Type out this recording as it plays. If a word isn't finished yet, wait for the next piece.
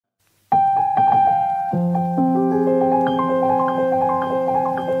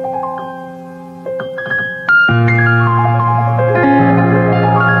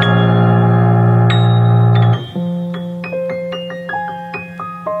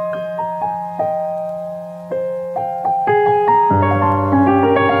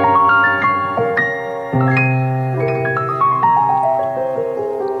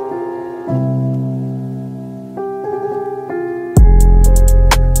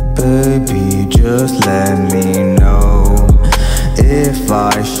just let me know if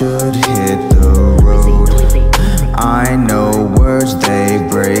I should hit the road. I know words, they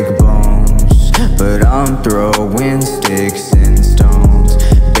break bones, but I'm throwing sticks and stones.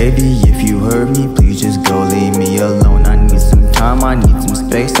 Baby, if you hurt me, please just go leave me alone. I need some time, I need some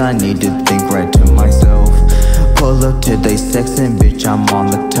space, I need to think right to myself. Pull up to they sexin', bitch, I'm on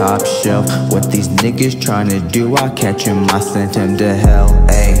the top shelf. What these niggas tryna do, I catch him, I send him to hell.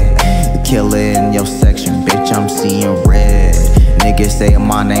 Ayy, killer in your section, bitch, I'm seeing red. Niggas say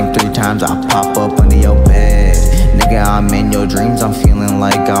my name 3 times, I pop up under your bed. Nigga, I'm in your dreams, I'm feeling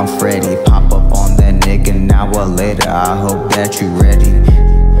like I'm Freddy. Pop up on that nigga an hour later, I hope that you ready.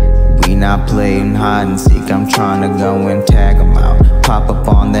 We not playing hide and seek, I'm tryna go and tag him out. Pop up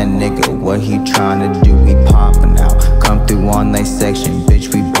on that nigga, what he tryna do, we poppin' out. Come through on they section,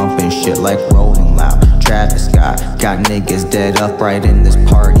 bitch, we bumpin' shit like Rolling Loud. Travis Scott, got niggas dead up right in this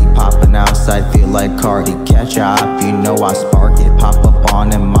party. Poppin' outside, feel like Cardi. Catch a hop, you know I spark it. Pop up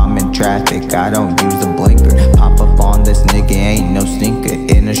on him, I'm in traffic, I don't use the blinker. Pop up on this nigga, ain't no sneaker.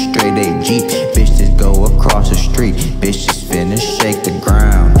 In a straight A Jeep, bitch just go across the street. Bitch just finna shake the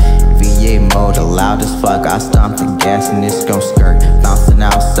ground. VA mode, loud as fuck, I stomp the gas and it's gon' skirt. Bouncing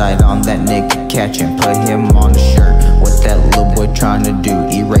outside on that nigga, catch him, put him on the shirt. What that little boy tryna do,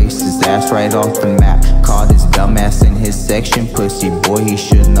 erase his ass right off the map. Caught his dumbass in his section, pussy boy, he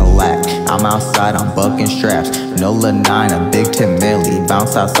shouldn't have lacked. I'm outside, I'm bucking straps, no Lil 9, a big 10 milli.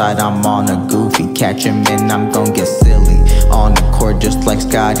 Bounce outside, I'm on a goofy, catch him and I'm gon' get silly. On the court just like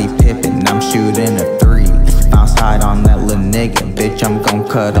Scottie Pippen, I'm shooting a 3. Bounce hide on that little nigga, bitch, I'm gon'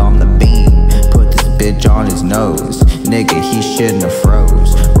 cut on the beam. Put this bitch on his nose, nigga, he shouldn't have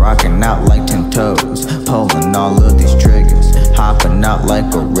froze. Rockin' out like 10 toes, pulling all of these triggers. Hopping out like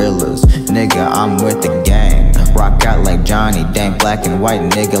gorillas, nigga, I'm with the gang. Rock out like Johnny Dang, black and white,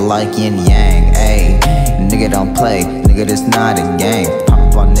 nigga, like yin yang. Ayy, nigga don't play, nigga, this not a game. Pop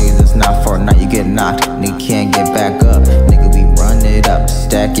up on niggas, it's not Fortnite, you get knocked, nigga can't get back up. Nigga, we run it up,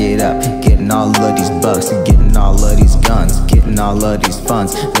 stack it up, getting all of these bucks, getting all of these guns, getting all of these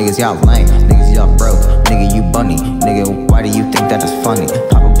funds. Niggas y'all lame, niggas y'all broke, nigga you bunny, nigga why do you think that is funny?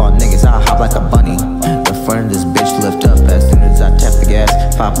 Pop up on niggas, I hop like a bunny. The front of this bitch lift up as soon as I tap the gas.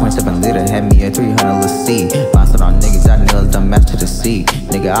 5.7 liter, had me a 300, let's see. Bouncing on niggas, I nailed the match to the sea.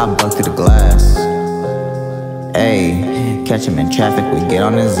 Nigga, I buck through the glass. Ayy, catch him in traffic, we get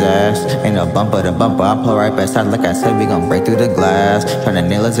on his ass. Ain't no bumper to bumper, I pull right past side. Like I said, we gon' break through the glass. Tryna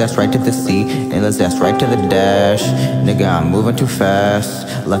nail his ass right to the seat, nail his ass right to the dash. Nigga, I'm moving too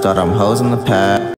fast, left all them hoes in the past.